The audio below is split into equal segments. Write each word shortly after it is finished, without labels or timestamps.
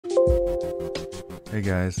Hey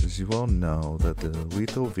guys, as you all know that the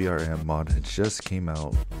Lethal VRM mod had just came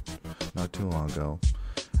out not too long ago,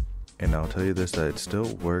 and I'll tell you this, that it still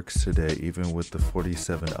works today even with the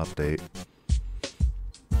 47 update.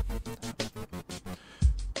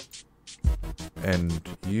 And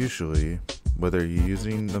usually, whether you're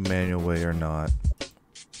using the manual way or not,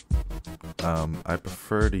 I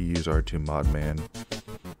prefer to use R2 Modman,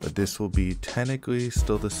 but this will be technically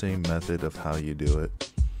still the same method of how you do it.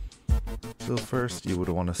 So first, you would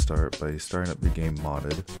want to start by starting up the game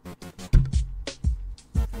modded.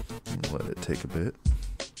 Let it take a bit.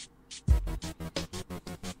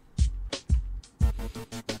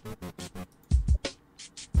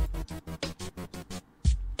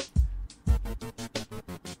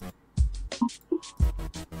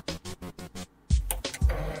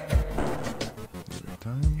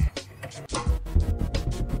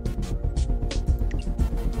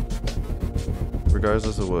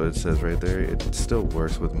 Regardless of what it says right there, it still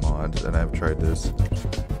works with mods, and I've tried this.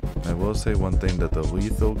 I will say one thing, that the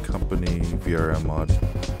Lethal Company VRM mod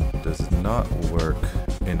does not work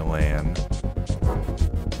in LAN.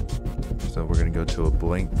 So we're going to go to a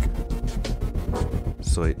blank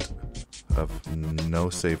slate of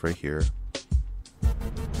no save right here.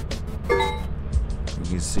 You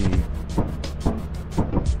can see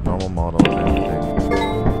normal model and everything.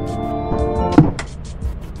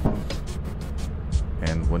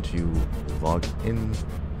 And once you log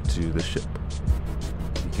into the ship,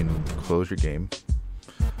 you can close your game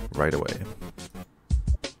right away.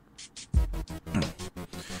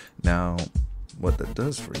 Now, what that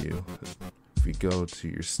does for you, if you go to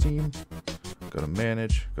your Steam, go to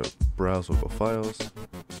Manage, go to Browse Local Files,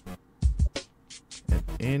 and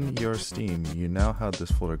in your Steam, you now have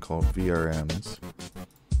this folder called VRMs,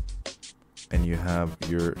 and you have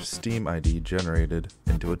your Steam ID generated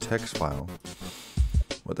into a text file.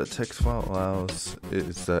 What that text file allows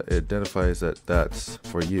is that it identifies that that's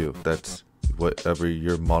for you. That's whatever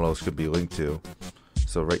your models could be linked to.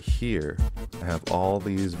 So right here, I have all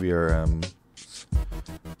these VRMs,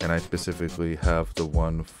 and I specifically have the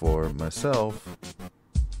one for myself.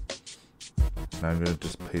 Now I'm going to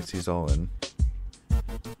just paste these all in.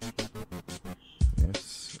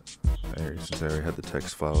 Yes, since I already had the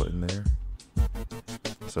text file in there.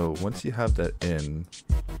 So once you have that in,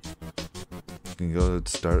 you can go to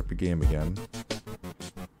start up your game again.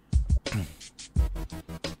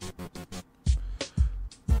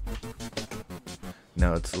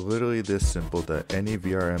 Now it's literally this simple, that any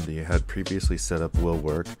VRM that you had previously set up will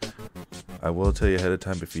work. I will tell you ahead of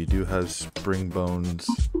time, if you do have spring bones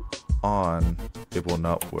on, it will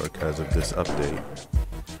not work as of this update.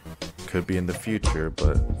 Could be in the future,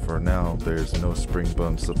 but for now there's no spring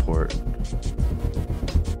bone support.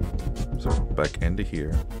 So back into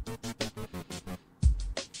here.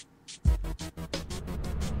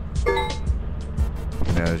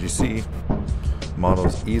 Now as you see,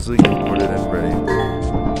 models easily imported and ready.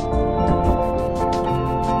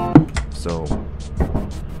 So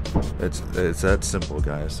it's that simple,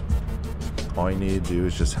 guys. All you need to do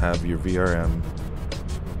is just have your VRM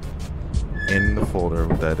in the folder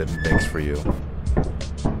that it makes for you.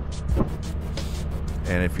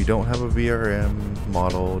 And if you don't have a VRM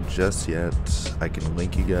model just yet, I can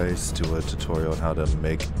link you guys to a tutorial on how to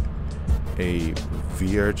make a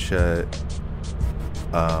VRChat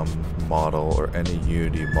model or any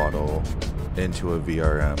Unity model into a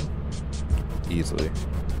VRM easily.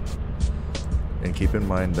 And keep in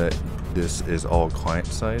mind that this is all client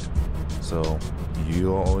side, so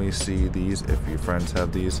you'll only see these if your friends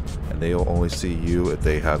have these, and they'll only see you if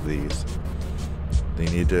they have these. They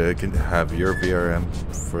need to have your VRM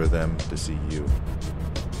for them to see you,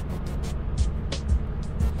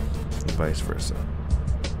 and vice versa.